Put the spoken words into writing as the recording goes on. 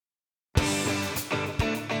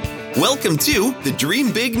Welcome to the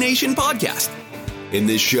Dream Big Nation podcast. In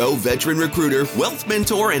this show, veteran recruiter, wealth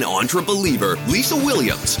mentor, and entrepreneur Lisa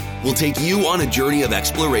Williams will take you on a journey of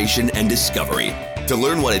exploration and discovery to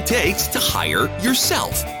learn what it takes to hire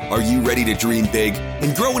yourself. Are you ready to dream big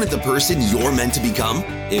and grow into the person you're meant to become?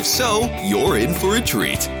 If so, you're in for a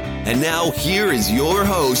treat. And now, here is your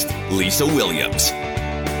host, Lisa Williams.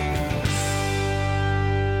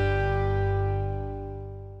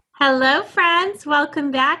 Hello, friends.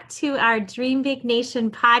 Welcome back to our Dream Big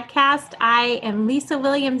Nation podcast. I am Lisa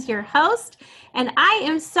Williams, your host, and I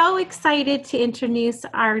am so excited to introduce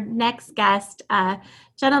our next guest, a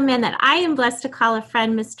gentleman that I am blessed to call a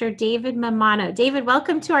friend, Mr. David Mamano. David,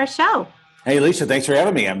 welcome to our show. Hey, Lisa, thanks for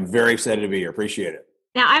having me. I'm very excited to be here. Appreciate it.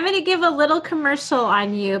 Now, I'm going to give a little commercial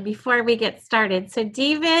on you before we get started. So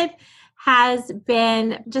David has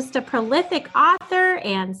been just a prolific author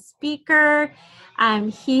and speaker.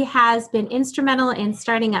 He has been instrumental in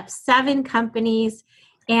starting up 7 companies.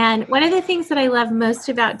 And one of the things that I love most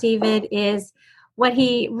about David is what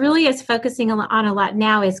he really is focusing on a lot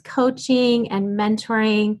now is coaching and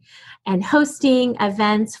mentoring and hosting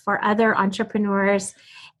events for other entrepreneurs.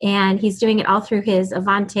 And he's doing it all through his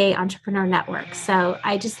Avante Entrepreneur Network. So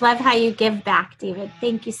I just love how you give back, David.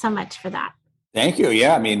 Thank you so much for that. Thank you.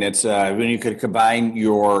 Yeah, I mean, it's when you could combine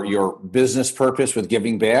your business purpose with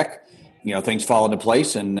giving back, things fall into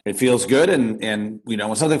place and it feels good. And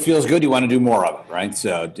when something feels good, you want to do more of it, right?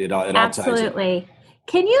 So it all ties in. Absolutely.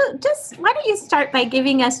 Can you why don't you start by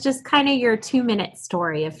giving us just kind of your 2-minute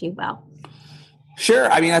story, if you will?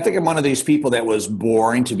 Sure. I mean, I think I'm one of these people that was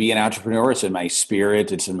born to be an entrepreneur. It's in my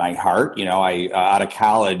spirit. It's in my heart. I out of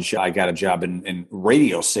college, I got a job in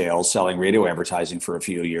radio sales, selling radio advertising for a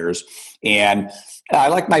few years. And I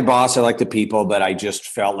liked my boss. I liked the people, but I just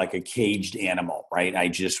felt like a caged animal, right? I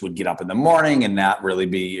just would get up in the morning and not really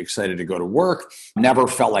be excited to go to work. Never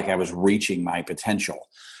felt like I was reaching my potential.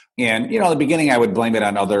 And, in the beginning, I would blame it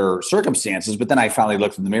on other circumstances. But then I finally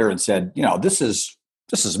looked in the mirror and said, this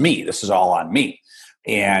is me. This is all on me.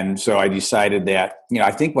 And so I decided that,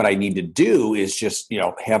 I think what I need to do is just,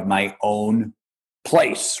 have my own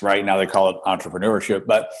place. Right now they call it entrepreneurship.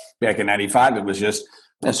 But back in 95, it was just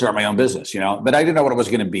start my own business, but I didn't know what it was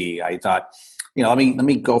going to be. I thought, let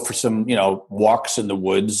me go for some, walks in the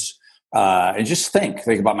woods and just think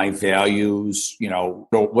about my values,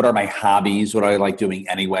 what are my hobbies? What do I like doing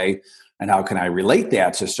anyway? And how can I relate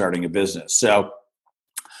that to starting a business? So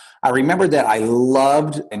I remember that I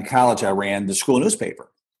loved in college, I ran the school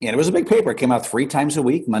newspaper and it was a big paper. It came out 3 times a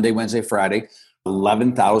week, Monday, Wednesday, Friday,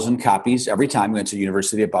 11,000 copies every time. We went to the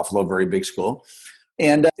University of Buffalo, very big school.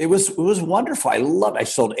 And it was wonderful. I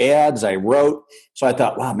sold ads. I wrote. So I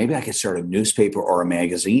thought, wow, maybe I could start a newspaper or a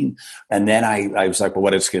magazine. And then I was like, well,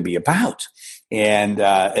 what it's going to be about? And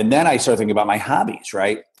then I started thinking about my hobbies,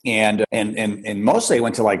 right? And mostly I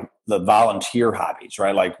went to like the volunteer hobbies,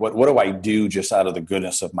 right? Like what do I do just out of the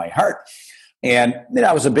goodness of my heart? And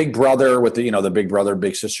I was a big brother with the Big Brother,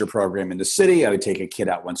 Big Sister program in the city. I would take a kid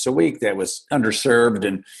out once a week that was underserved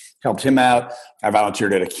and helped him out. I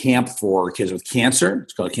volunteered at a camp for kids with cancer.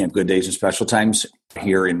 It's called Camp Good Days and Special Times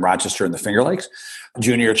here in Rochester in the Finger Lakes.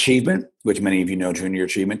 Junior Achievement, which many of you know, Junior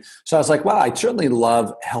Achievement. So I was like, wow, I certainly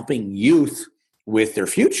love helping youth with their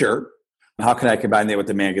future. How can I combine that with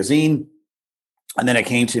the magazine? And then it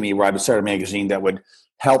came to me where I would start a magazine that would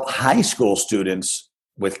help high school students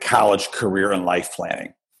with college, career, and life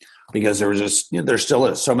planning. Because there still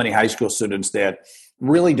is so many high school students that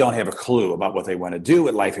really don't have a clue about what they want to do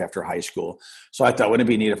with life after high school. So I thought, wouldn't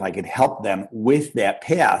it be neat if I could help them with that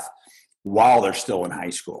path while they're still in high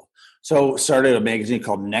school? So started a magazine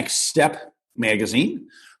called Next Step Magazine,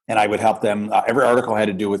 and I would help them. Every article had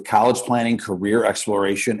to do with college planning, career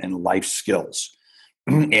exploration, and life skills.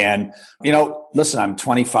 And, listen, I'm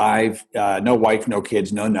 25, no wife, no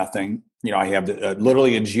kids, no nothing. I have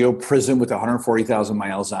literally a Geo Prism with 140,000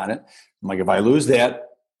 miles on it. I'm like, if I lose that,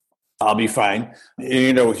 I'll be fine.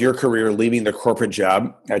 With your career, leaving the corporate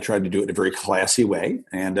job, I tried to do it in a very classy way.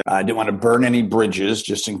 And I didn't want to burn any bridges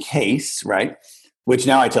just in case, right? Which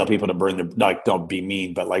now I tell people to don't be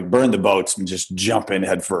mean, but burn the boats and just jump in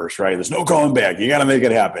head first, right? There's no going back. You got to make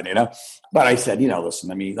it happen, But I said, listen,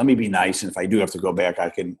 let me be nice. And if I do have to go back,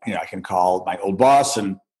 I can call my old boss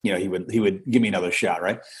and, he would give me another shot,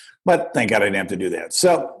 right? But thank God I didn't have to do that.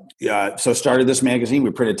 So started this magazine. We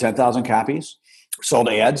printed 10,000 copies. Sold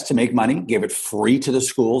ads to make money, gave it free to the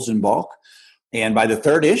schools in bulk. And by the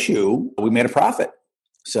 3rd issue, we made a profit.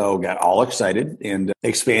 So got all excited and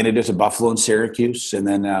expanded it to Buffalo and Syracuse, and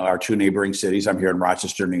then our 2 neighboring cities. I'm here in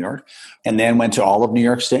Rochester, New York, and then went to all of New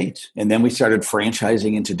York State. And then we started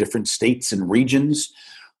franchising into different states and regions.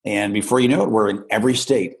 And before you know it, we're in every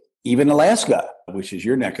state even Alaska, which is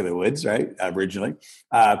your neck of the woods, right? Originally.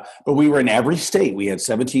 But we were in every state. We had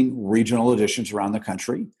 17 regional editions around the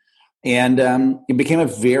country. And it became a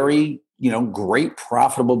very, great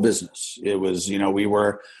profitable business. It was, we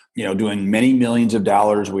were, doing many millions of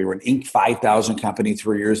dollars. We were an Inc. 5000 company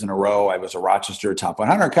 3 years in a row. I was a Rochester Top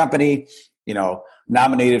 100 company,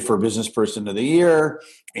 nominated for Business Person of the Year.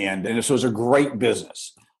 And this was a great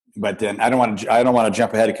business. But then I don't want to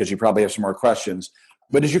jump ahead because you probably have some more questions.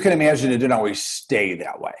 But as you can imagine, it didn't always stay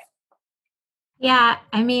that way. Yeah.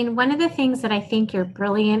 I mean, one of the things that I think you're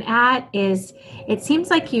brilliant at is it seems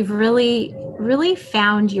like you've really, really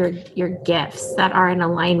found your gifts that are in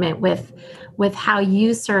alignment with how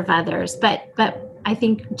you serve others. But I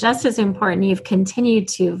think just as important, you've continued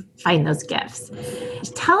to find those gifts.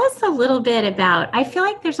 Tell us a little bit about, I feel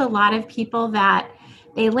like there's a lot of people that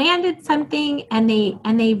they landed something and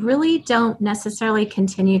they really don't necessarily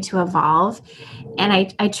continue to evolve.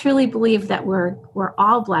 And I truly believe that we're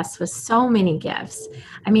all blessed with so many gifts.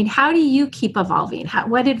 I mean, how do you keep evolving?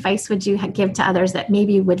 What advice would you give to others that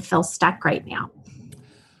maybe would feel stuck right now?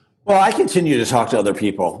 Well, I continue to talk to other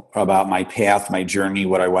people about my path, my journey,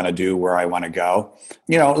 what I want to do, where I want to go.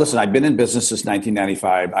 Listen, I've been in business since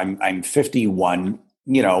 1995. I'm 51.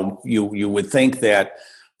 You would think that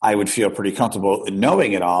I would feel pretty comfortable in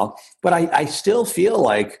knowing it all, but I still feel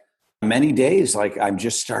like many days like I'm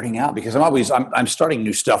just starting out because I'm starting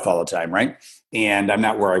new stuff all the time, right? And I'm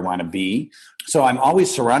not where I want to be. So I'm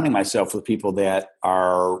always surrounding myself with people that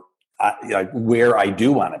are like where I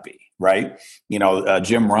do want to be, right?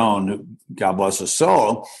 Jim Rohn, God bless his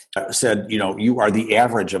soul, said, you are the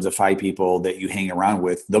average of the 5 people that you hang around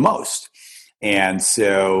with the most. And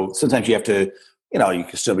so sometimes you have to, you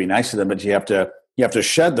can still be nice to them, but you have to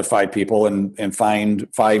shed the 5 people and find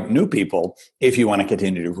 5 new people if you want to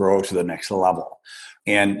continue to grow to the next level.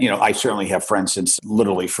 And, I certainly have friends since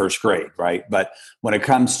literally first grade, right? But when it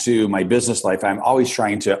comes to my business life, I'm always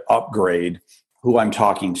trying to upgrade who I'm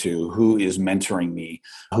talking to, who is mentoring me,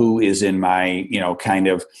 who is in my,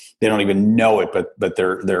 they don't even know it, but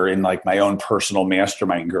they're in like my own personal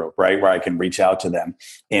mastermind group, right? Where I can reach out to them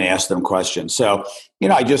and ask them questions. So,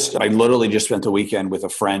 I literally just spent the weekend with a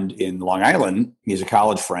friend in Long Island. He's a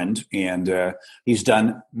college friend and he's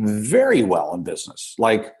done very well in business,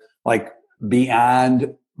 like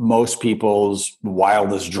beyond most people's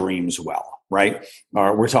wildest dreams well. Right?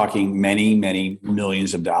 We're talking many, many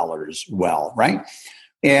millions of dollars well, right?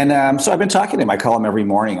 And so I've been talking to him. I call him every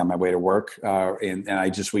morning on my way to work. And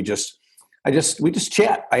we just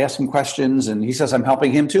chat. I ask him questions and he says I'm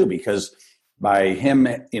helping him too, because by him,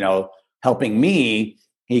 helping me,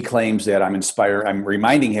 he claims that I'm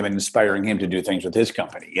reminding him and inspiring him to do things with his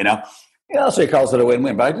company, so he calls it a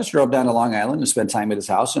win-win. But I just drove down to Long Island and spent time at his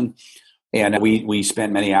house and we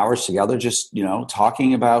spent many hours together just,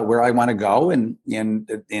 talking about where I want to go and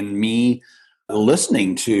me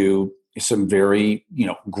listening to some very,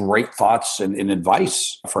 great thoughts and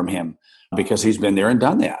advice from him because he's been there and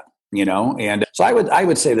done that, And so I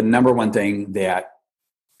would say the number one thing that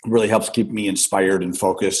really helps keep me inspired and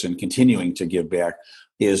focused and continuing to give back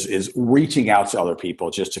is reaching out to other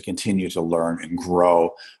people just to continue to learn and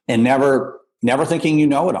grow and never thinking you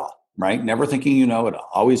know it all. Right? Never thinking you know it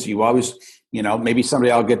all. You always, maybe someday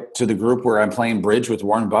I'll get to the group where I'm playing bridge with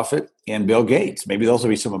Warren Buffett and Bill Gates. Maybe those will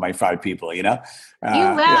be some of my 5 people, You will.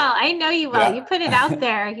 Yeah. I know you will. Yeah. You put it out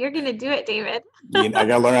there. You're going to do it, David. I got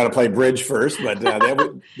to learn how to play bridge first, but that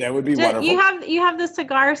would be wonderful. You have the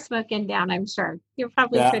cigar smoking down, I'm sure. You're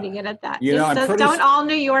probably pretty good at that. Don't all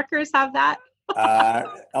New Yorkers have that?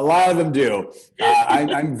 A lot of them do.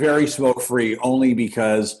 I'm very smoke-free only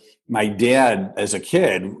because my dad, as a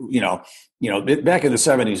kid, back in the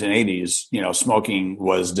 70s and 80s, smoking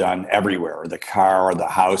was done everywhere, the car or the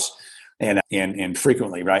house, and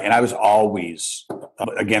frequently, right? And I was always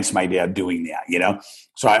against my dad doing that,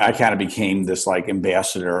 So I kind of became this like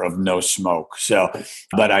ambassador of no smoke. So,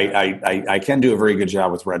 but I can do a very good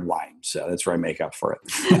job with red wine, so that's where I make up for it.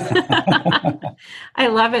 I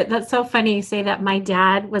love it. That's so funny you say that. My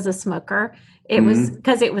dad was a smoker. It was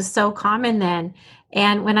because it was so common then.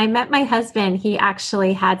 And when I met my husband, he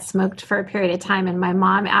actually had smoked for a period of time. And my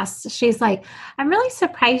mom asked, she's like, I'm really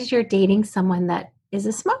surprised you're dating someone that is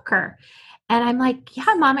a smoker. And I'm like,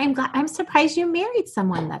 yeah, Mom, I'm surprised you married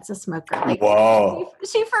someone that's a smoker. Like, whoa.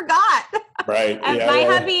 She forgot. Right. And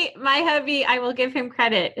my hubby, I will give him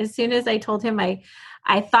credit. As soon as I told him I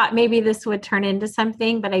thought maybe this would turn into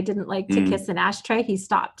something, but I didn't like to kiss an ashtray, he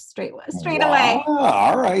stopped straight away.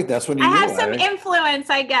 All right. That's when you I knew. have some influence,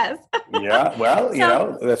 I guess. Yeah.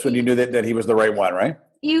 Well, that's when you knew that he was the right one, right?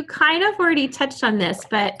 You kind of already touched on this,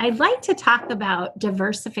 but I'd like to talk about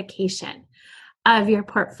diversification. of your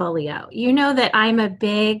portfolio. You know that I'm a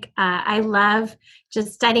big, I love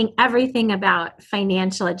just studying everything about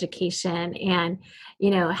financial education and,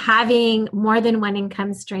 having more than one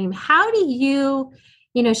income stream. How do you,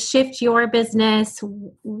 shift your business?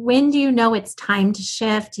 When do you know it's time to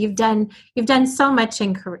shift? You've done so much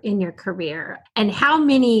in your career. And how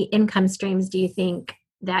many income streams do you think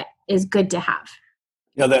that is good to have?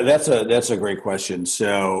 That's a great question.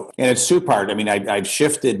 So, and it's two-part. I mean, I've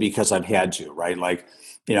shifted because I've had to, right? Like,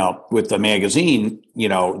 with the magazine,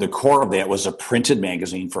 the core of that was a printed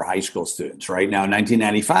magazine for high school students, right? Now,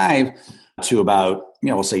 1995 to about,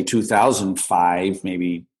 we'll say 2005,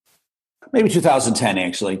 maybe 2010,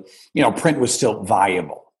 actually, print was still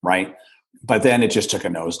viable, right? But then it just took a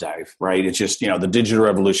nosedive, right? It just, the digital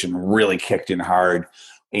revolution really kicked in hard.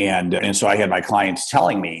 And so I had my clients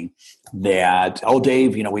telling me that, oh,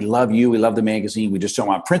 Dave, we love you. We love the magazine. We just don't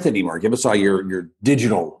want print anymore. Give us all your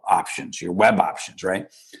digital options, your web options, right?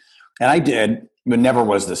 And I did, but never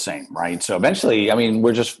was the same, right? So eventually,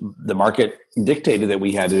 the market dictated that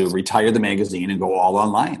we had to retire the magazine and go all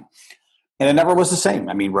online. And it never was the same.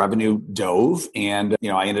 I mean, revenue dove and,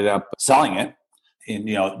 I ended up selling it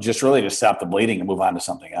and, just really to stop the bleeding and move on to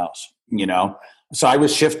something else, So I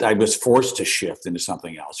was forced to shift into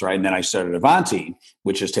something else, right? And then I started Avanti,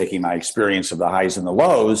 which is taking my experience of the highs and the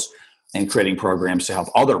lows and creating programs to help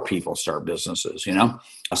other people start businesses,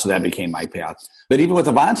 So that became my path. But even with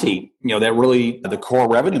Avanti, that really, the core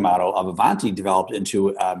revenue model of Avanti developed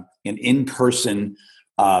into an in-person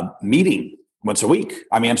meeting once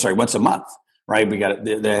a month, right? They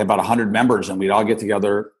had about 100 members and we'd all get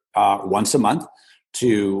together once a month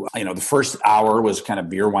to, the first hour was kind of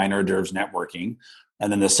beer, wine, hors d'oeuvres networking.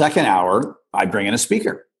 And then the second hour, I bring in a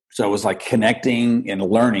speaker. So it was like connecting and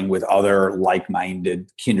learning with other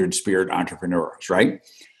like-minded kindred spirit entrepreneurs, right?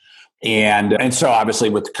 And so obviously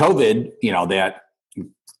with COVID,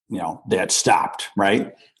 that stopped,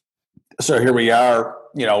 right? So here we are,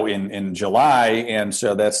 in July. And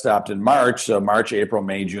so that stopped in March. So March, April,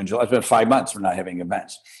 May, June, July. It's been 5 months. We're not having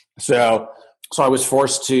events. So I was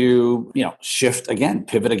forced to, shift again,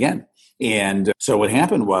 pivot again. And so what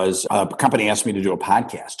happened was a company asked me to do a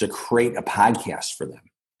podcast, to create a podcast for them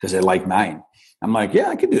because they like mine. I'm like, yeah,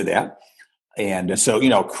 I can do that. And so,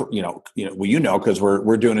 because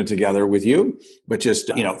we're doing it together with you, but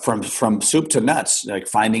just, from soup to nuts, like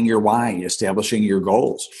finding your why, establishing your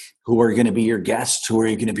goals, who are going to be your guests, who are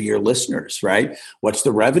going to be your listeners, right? What's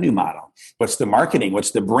the revenue model? What's the marketing?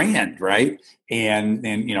 What's the brand, right? And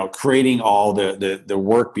creating all the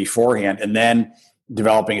work beforehand and then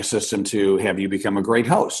developing a system to have you become a great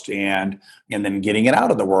host and then getting it out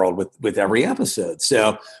of the world with every episode.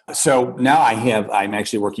 So now I'm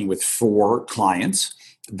actually working with 4 clients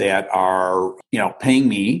that are, paying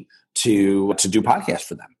me to do podcasts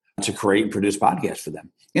for them, to create and produce podcasts for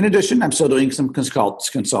them. In addition, I'm still doing some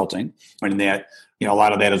consulting, and that, a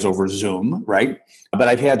lot of that is over Zoom, right? But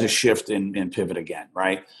I've had to shift and pivot again,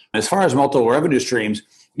 right? As far as multiple revenue streams,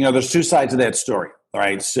 there's 2 sides of that story,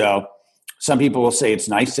 right? So some people will say it's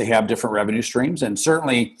nice to have different revenue streams, and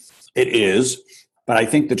certainly it is. But I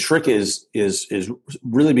think the trick is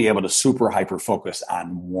really be able to super hyper focus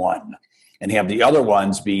on one, and have the other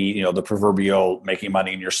ones be, the proverbial making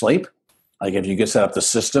money in your sleep. Like if you could set up the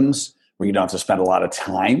systems where you don't have to spend a lot of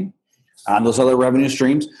time on those other revenue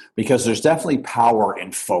streams, because there's definitely power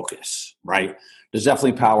in focus, right? There's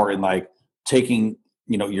definitely power in like taking,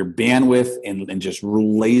 your bandwidth and just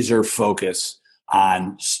laser focus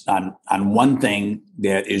on one thing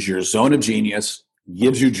that is your zone of genius,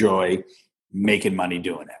 gives you joy, making money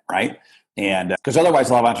doing it, right? And because otherwise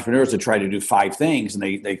a lot of entrepreneurs that try to do 5 things and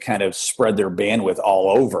they kind of spread their bandwidth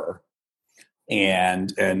all over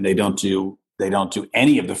and they don't do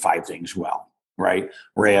any of the 5 things well, right?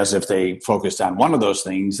 Whereas if they focused on one of those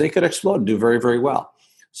things, they could explode and do very, very well.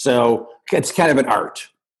 So it's kind of an art,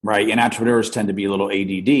 right? And entrepreneurs tend to be a little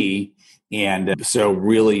ADD. And so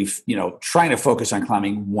really, trying to focus on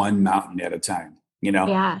climbing one mountain at a time,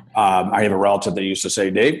 Yeah. I have a relative that used to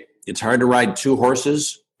say, Dave, it's hard to ride 2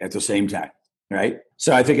 horses at the same time, right?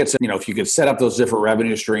 So I think it's, if you could set up those different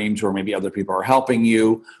revenue streams where maybe other people are helping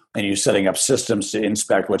you and you're setting up systems to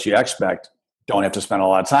inspect what you expect, don't have to spend a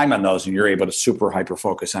lot of time on those, and you're able to super hyper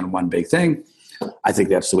focus on one big thing. I think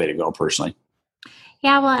that's the way to go personally.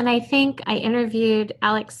 Yeah, well, and I think I interviewed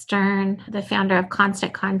Alex Stern, the founder of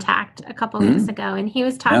Constant Contact, a couple of weeks ago, and he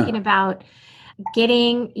was talking about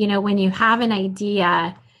getting, when you have an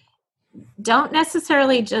idea, don't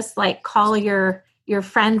necessarily just like call your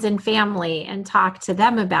friends and family and talk to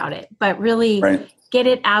them about it, but really get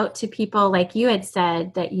it out to people, like you had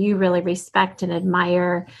said, that you really respect and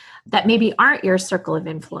admire, that maybe aren't your circle of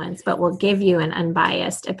influence, but will give you an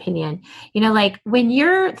unbiased opinion. Like when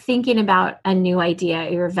you're thinking about a new idea,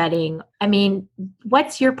 you're vetting, I mean,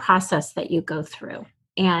 what's your process that you go through?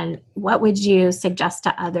 And what would you suggest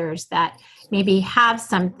to others that maybe have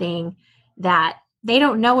something that they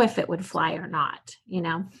don't know if it would fly or not,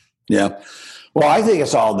 Yeah. Well, I think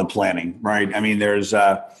it's all the planning, right? I mean, there's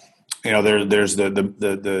there's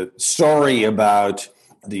the story about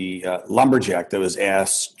the lumberjack that was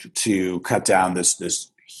asked to cut down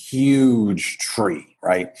this huge tree,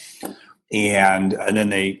 right? And then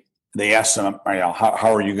they asked him,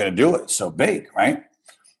 how are you going to do it so big, right?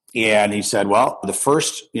 And he said, well, the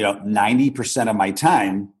first 90% of my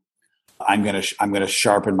time, I'm going to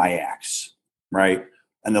sharpen my axe, right?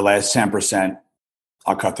 And the last 10%,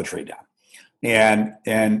 I'll cut the tree down.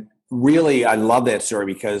 And really, I love that story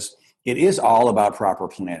because it is all about proper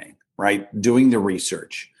planning, right? Doing the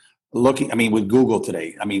research, with Google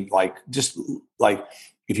today,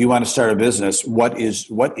 if you want to start a business, what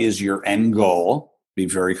is your end goal? Be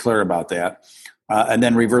very clear about that. And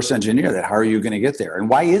then reverse engineer that. How are you going to get there? And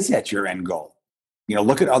why is that your end goal?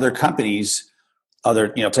 Look at other companies,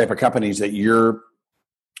 type of companies that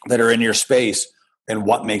are in your space and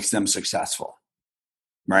what makes them successful.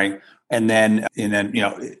 Right. And then,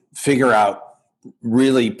 figure out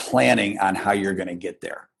really planning on how you're going to get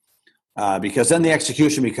there. Because then the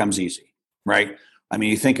execution becomes easy. Right. I mean,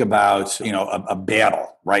 you think about, a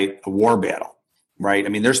battle, right? A war battle, right? I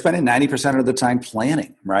mean, they're spending 90% of the time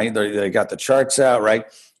planning, right? They got the charts out, right?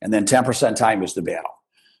 And then 10% time is the battle.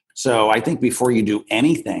 So I think before you do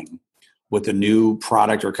anything with a new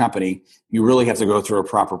product or company, you really have to go through a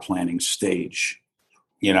proper planning stage.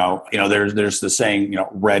 There's the saying,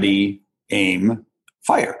 ready, aim,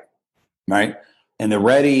 fire, right? And the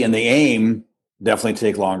ready and the aim definitely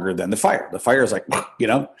take longer than the fire. The fire is like,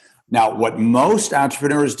 Now, what most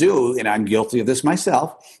entrepreneurs do, and I'm guilty of this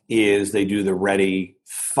myself, is they do the ready,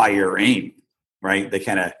 fire, aim, right? They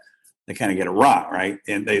kind of get it wrong, right?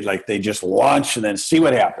 And they just launch and then see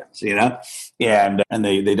what happens, and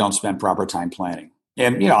they don't spend proper time planning.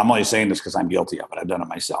 And, I'm only saying this because I'm guilty of it. I've done it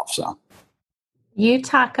myself, so. You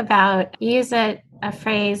talk about, use a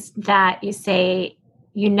phrase that you say,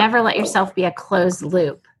 you never let yourself be a closed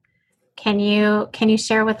loop. Can you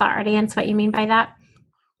share with our audience what you mean by that?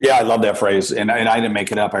 Yeah, I love that phrase. And I didn't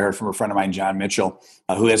make it up. I heard from a friend of mine, John Mitchell,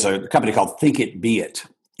 who has a company called Think It, Be It.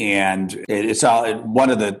 And it's all, one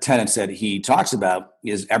of the tenets that he talks about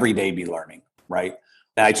is every day be learning, right?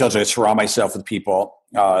 And I told you I surround myself with people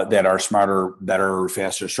that are smarter, better,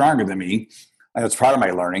 faster, stronger than me. And that's part of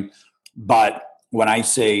my learning. But when I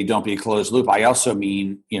say don't be a closed loop, I also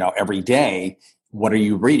mean, every day, what are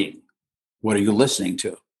you reading? What are you listening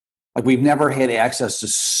to? Like, we've never had access to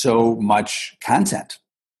so much content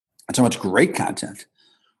and so much great content.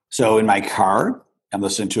 So in my car, I'm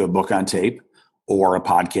listening to a book on tape or a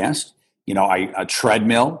podcast, a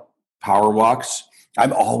treadmill, power walks.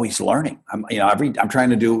 I'm always learning. I'm trying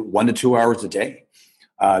to do 1 to 2 hours a day.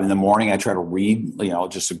 In the morning, I try to read,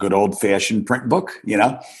 just a good old fashioned print book,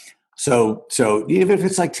 So even if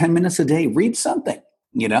it's like 10 minutes a day, read something,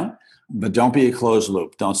 but don't be a closed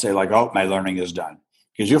loop. Don't say like, oh, my learning is done,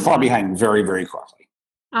 because you'll fall behind very, very quickly.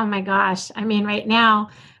 Oh my gosh. I mean, right now,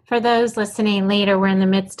 for those listening later, we're in the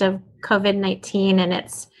midst of COVID-19, and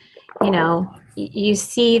it's, you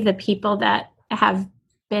see the people that have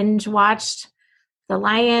binge watched The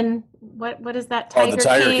Lion. What is that? The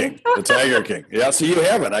Tiger King. The Tiger King. Yeah, so you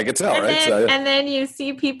have it. I can tell, right? And then you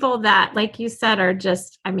see people that, like you said, are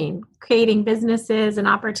just, creating businesses and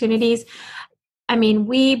opportunities.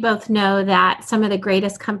 We both know that some of the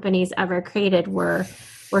greatest companies ever created were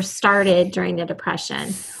started during the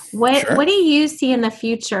Depression. What do you see in the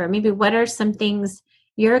future? Maybe what are some things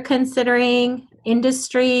you're considering,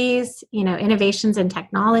 industries, innovations in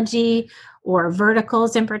technology or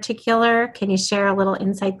verticals in particular? Can you share a little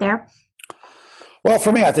insight there? Well,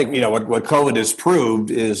 for me, I think, what COVID has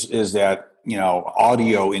proved is that,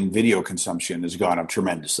 audio and video consumption has gone up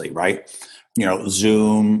tremendously, right?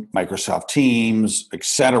 Zoom, Microsoft Teams, et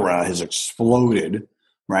cetera, has exploded,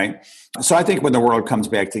 right? So I think when the world comes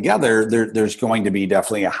back together, there's going to be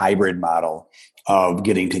definitely a hybrid model of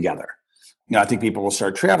getting together. I think people will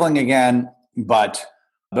start traveling again, but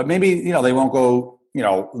maybe, they won't go,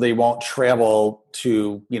 they won't travel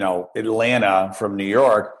to, Atlanta from New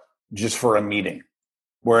York just for a meeting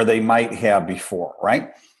where they might have before, right?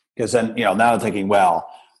 Because then, now they're thinking, well,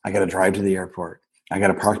 I got to drive to the airport. I got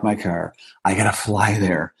to park my car. I got to fly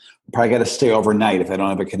there. Probably got to stay overnight if I don't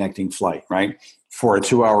have a connecting flight, right? For a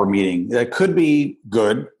 2-hour meeting. That could be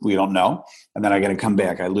good. We don't know. And then I got to come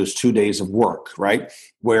back. I lose 2 days of work, right?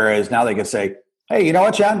 Whereas now they can say, hey, you know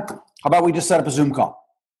what, John? How about we just set up a Zoom call,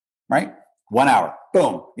 right? 1 hour,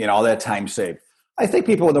 boom, all that time saved. I think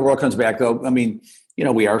people, when the world comes back, though, I mean,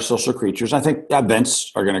 we are social creatures. I think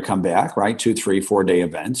events are going to come back, right? 2, 3, 4 day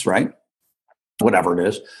events, right? Whatever it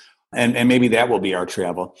is. And maybe that will be our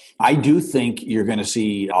travel. I do think you're going to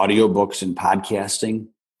see audiobooks and podcasting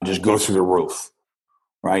just go through the roof,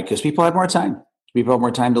 right? Because people have more time. People have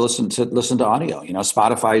more time to listen to audio.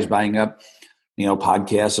 Spotify is buying up,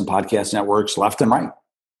 podcasts and podcast networks left and right.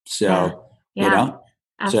 So, yeah.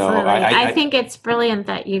 Absolutely. So I think it's brilliant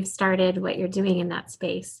that you've started what you're doing in that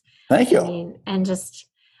space. Thank you. And just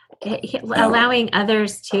allowing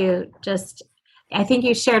others to just, I think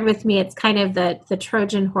you shared with me, it's kind of the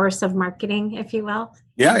Trojan horse of marketing, if you will.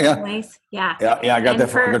 Yeah. Yeah. I got that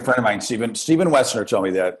from a good friend of mine, Stephen Wessner told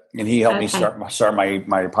me that, and he helped me start my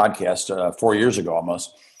podcast 4 years ago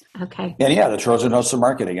almost. Okay. And the Trojan horse of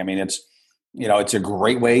marketing. I mean, it's a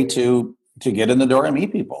great way to get in the door and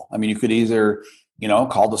meet people. I mean, you could either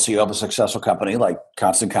call the CEO of a successful company like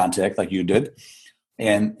Constant Contact, like you did,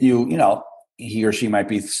 and he or she might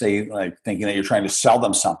be thinking that you're trying to sell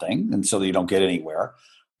them something, and so that you don't get anywhere,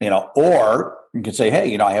 or you could say,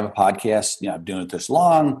 hey, I have a podcast, I'm doing it this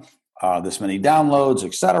long, this many downloads,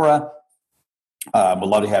 etc. Would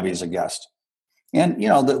love to have you as a guest. And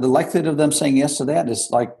the likelihood of them saying yes to that is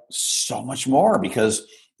like so much more because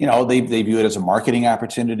they view it as a marketing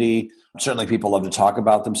opportunity. Certainly, people love to talk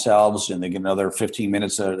about themselves, and they get another 15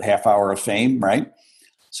 minutes, a half hour of fame, right?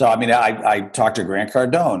 So, I mean, I talked to Grant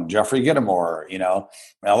Cardone, Jeffrey Gitomer,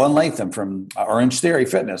 Ellen Latham from Orange Theory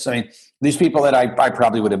Fitness. I mean, these people that I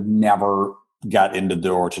probably would have never got into the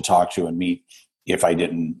door to talk to and meet if I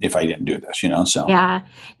didn't do this, So yeah.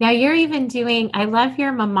 Now you're even doing. I love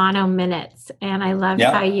your Momano minutes, and I love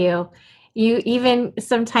how you even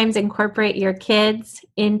sometimes incorporate your kids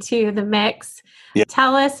into the mix. Yeah.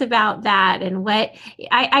 Tell us about that and what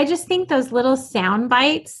I just think those little sound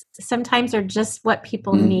bites sometimes are just what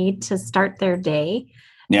people need to start their day.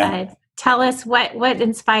 Yeah. Tell us what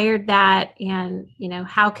inspired that, and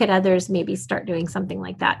how could others maybe start doing something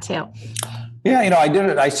like that too? Yeah, I did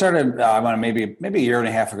it. I started maybe a year and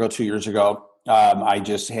a half ago, 2 years ago. I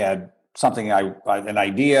just had something an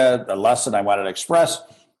idea, a lesson I wanted to express.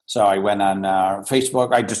 So I went on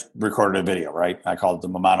Facebook. I just recorded a video, right? I called it the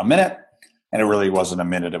Momano Minute. And it really wasn't a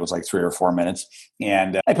minute. It was like 3 or 4 minutes.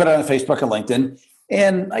 And I put it on Facebook and LinkedIn.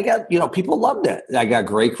 And I got, people loved it. I got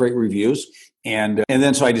great reviews. And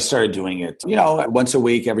then so I just started doing it, once a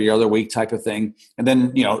week, every other week type of thing. And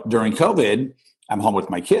then, during COVID, I'm home with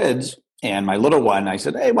my kids. And my little one, I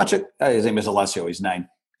said, hey, watch it. His name is Alessio. He's 9.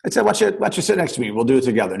 I said, watch you sit next to me. We'll do it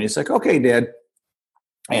together. And he's like, okay, Dad.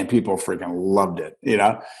 And people freaking loved it.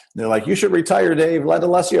 They're like, you should retire, Dave. Let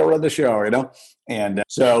Alessio run the show, And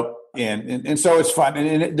so it's fun.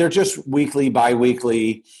 And they're just weekly,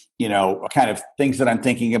 bi-weekly, kind of things that I'm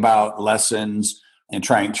thinking about, lessons, and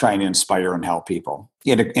trying to inspire and help people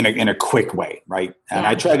in a quick way, right? And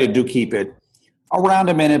I try to keep it around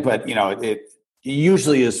a minute, but it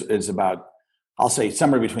usually is about, I'll say,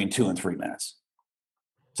 somewhere between 2 and 3 minutes.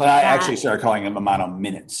 So I actually started calling them Momano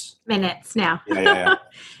minutes. Minutes now. Yeah.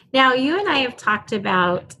 Now, you and I have talked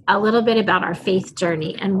about a little bit about our faith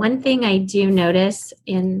journey. And one thing I do notice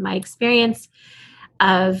in my experience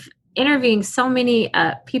of interviewing so many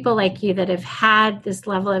people like you that have had this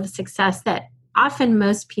level of success that often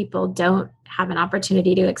most people don't have an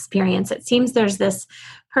opportunity to experience. It seems there's this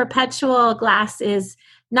perpetual glass is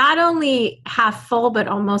not only half full, but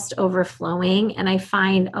almost overflowing. And I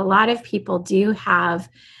find a lot of people do have,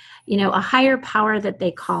 a higher power that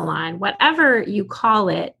they call on, whatever you call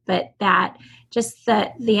it, but that just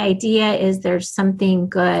the idea is there's something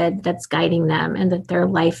good that's guiding them and that their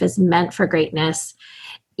life is meant for greatness.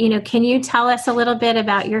 Can you tell us a little bit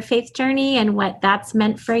about your faith journey and what that's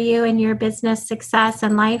meant for you in your business success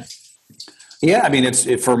and life? Yeah, I mean,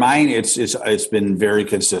 for mine, it's been very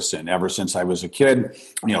consistent ever since I was a kid.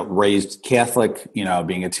 Raised Catholic.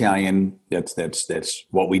 Being Italian, that's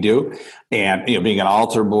what we do, and being an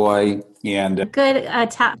altar boy and good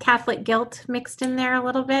Catholic guilt mixed in there a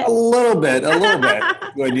little bit. A little bit.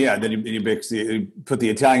 Good, yeah. Then you put the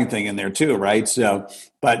Italian thing in there too, right? So,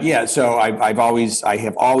 but yeah, so I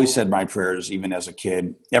have always said my prayers even as a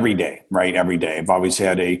kid every day, right? Every day. I've always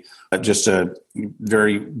had just a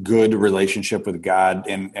very good relationship with God,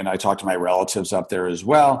 and I talk to my relatives up there as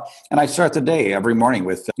well. And I start the day every morning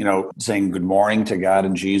with saying good morning to God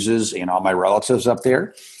and Jesus and all my relatives up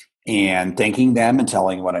there. and thanking them and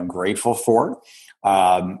telling what I'm grateful for,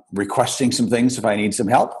 requesting some things if I need some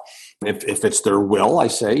help. If it's their will, I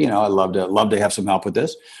say, I'd love to have some help with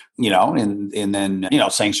this, and then,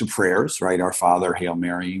 saying some prayers, right? Our Father, Hail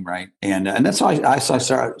Mary, right? And that's how I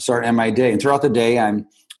start end my day. And throughout the day,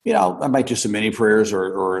 I might do some mini prayers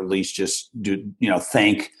or at least just do,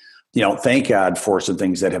 thank God for some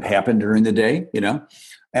things that have happened during the day,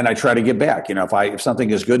 and I try to get back, if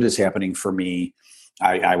something as good is happening for me,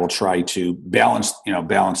 I will try to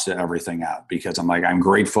balance everything out, because I'm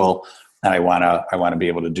grateful. And I want to be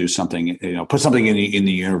able to do something, put something in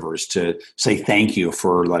the universe to say thank you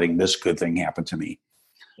for letting this good thing happen to me.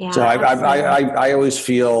 Yeah, so I always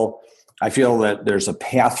feel that there's a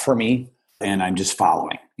path for me, and I'm just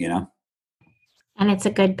following, And it's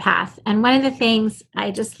a good path. And one of the things,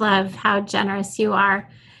 I just love how generous you are.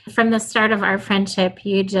 From the start of our friendship,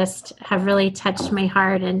 you just have really touched my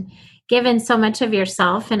heart and given so much of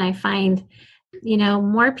yourself. And I find,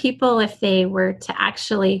 more people, if they were to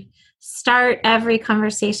actually start every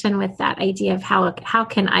conversation with that idea of how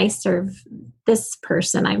can I serve this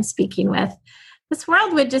person I'm speaking with, this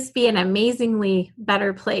world would just be an amazingly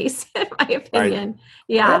better place, in my opinion. Right.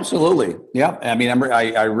 Yeah, absolutely. Yeah. I mean,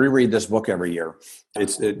 I reread this book every year.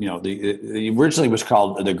 It originally was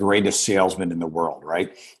called The Greatest Salesman in the World,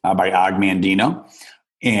 right? By Og Mandino.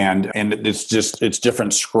 And it's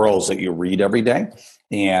different scrolls that you read every day.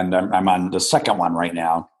 And I'm on the second one right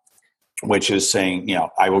now, which is saying,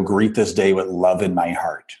 I will greet this day with love in my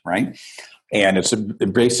heart, right? And it's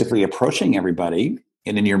basically approaching everybody,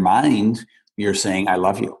 and in your mind, you're saying, I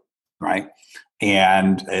love you, right?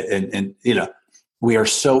 And we are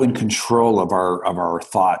so in control of our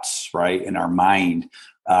thoughts, right, in our mind,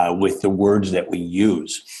 with the words that we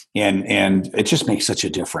use, and it just makes such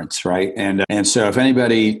a difference, right? And so if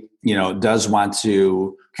anybody does want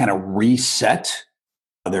to kind of reset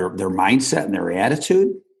their mindset and their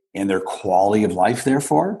attitude and their quality of life,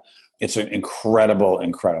 therefore, it's an incredible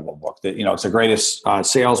book. That it's the greatest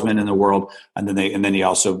salesman in the world, and then they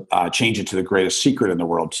also change it to the greatest secret in the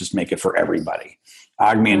world, just make it for everybody.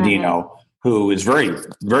 Og Mandino, who is very,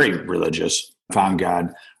 very religious, found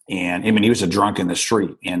God, and he was a drunk in the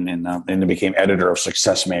street, and then became editor of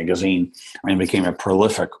Success Magazine, and became a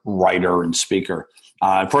prolific writer and speaker.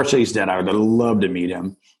 Unfortunately, he's dead. I would love to meet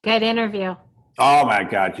him. Good interview. Oh my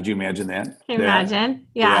God. Could you imagine that? Can you imagine?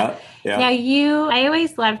 Yeah. Now I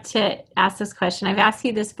always love to ask this question. I've asked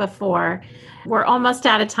you this before. We're almost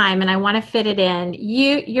out of time and I want to fit it in.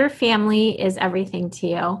 Your family is everything to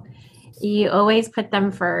you. You always put them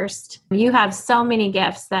first. You have so many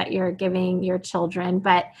gifts that you're giving your children,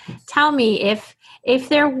 but tell me if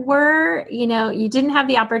there were, you didn't have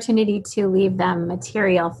the opportunity to leave them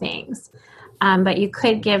material things, but you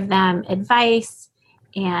could give them advice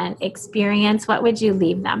and experience, what would you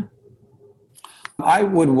leave them? I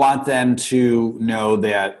would want them to know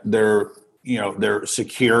that their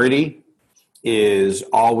security is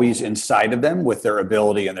always inside of them with their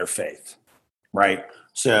ability and their faith, right?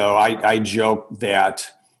 So I joke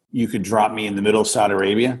that you could drop me in the middle of Saudi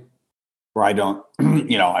Arabia, where I don't,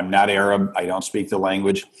 I'm not Arab, I don't speak the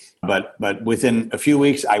language, but within a few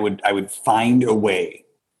weeks, I would find a way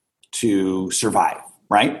to survive,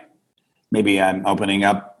 right? Maybe I'm opening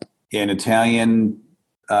up an Italian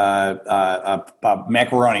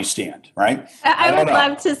macaroni stand, right? I would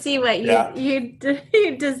love to see what you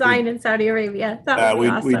design in Saudi Arabia. That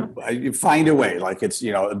would be awesome. We find a way, like it's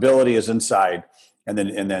ability is inside, and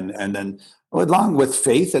then along with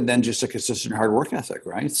faith, and then just a consistent hard work ethic,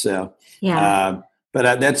 right? So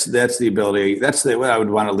but that's the ability. That's what I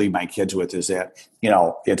would want to leave my kids with, is that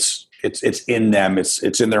it's in them,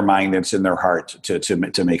 it's in their mind, it's in their heart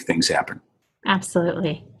to make things happen.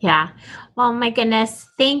 Absolutely. Yeah. Well, my goodness.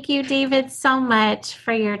 Thank you, David, so much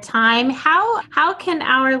for your time. How can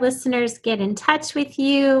our listeners get in touch with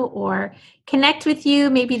you or connect with you?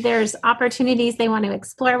 Maybe there's opportunities they want to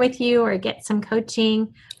explore with you or get some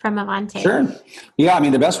coaching from Avanti. Sure. Yeah.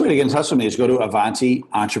 The best way to get in touch with me is go to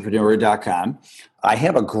AvantiEntrepreneur.com. I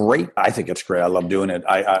have I think it's great. I love doing it.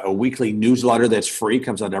 A weekly newsletter that's free,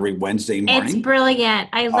 comes out every Wednesday morning. It's brilliant.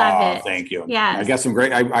 I love it. Thank you. Yeah. I got some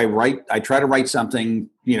great, I try to write something,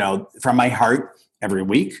 from my heart every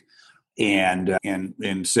week. And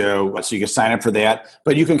so you can sign up for that,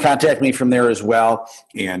 but you can contact me from there as well.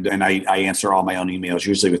 And I answer all my own emails,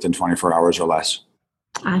 usually within 24 hours or less.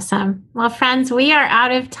 Awesome. Well, friends, we are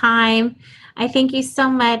out of time. I thank you so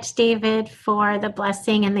much, David, for the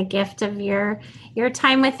blessing and the gift of your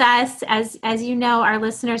time with us. As you know, our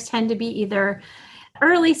listeners tend to be either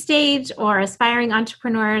early stage or aspiring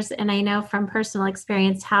entrepreneurs. And I know from personal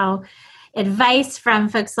experience how advice from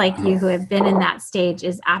folks like you who have been in that stage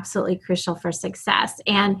is absolutely crucial for success.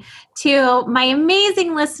 And to my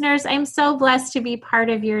amazing listeners, I'm so blessed to be part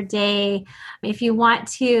of your day. If you want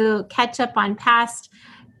to catch up on past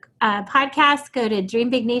podcasts, go to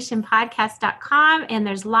dreambignationpodcast.com, and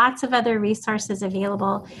there's lots of other resources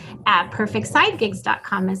available at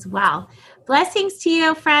perfectsidegigs.com as well. Blessings to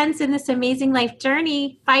you, friends, in this amazing life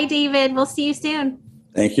journey. Bye, David. We'll see you soon.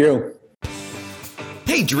 Thank you.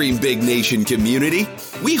 Hey, Dream Big Nation community.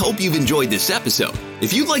 We hope you've enjoyed this episode.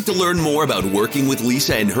 If you'd like to learn more about working with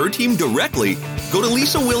Lisa and her team directly, go to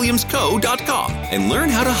lisawilliamsco.com and learn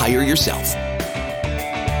how to hire yourself.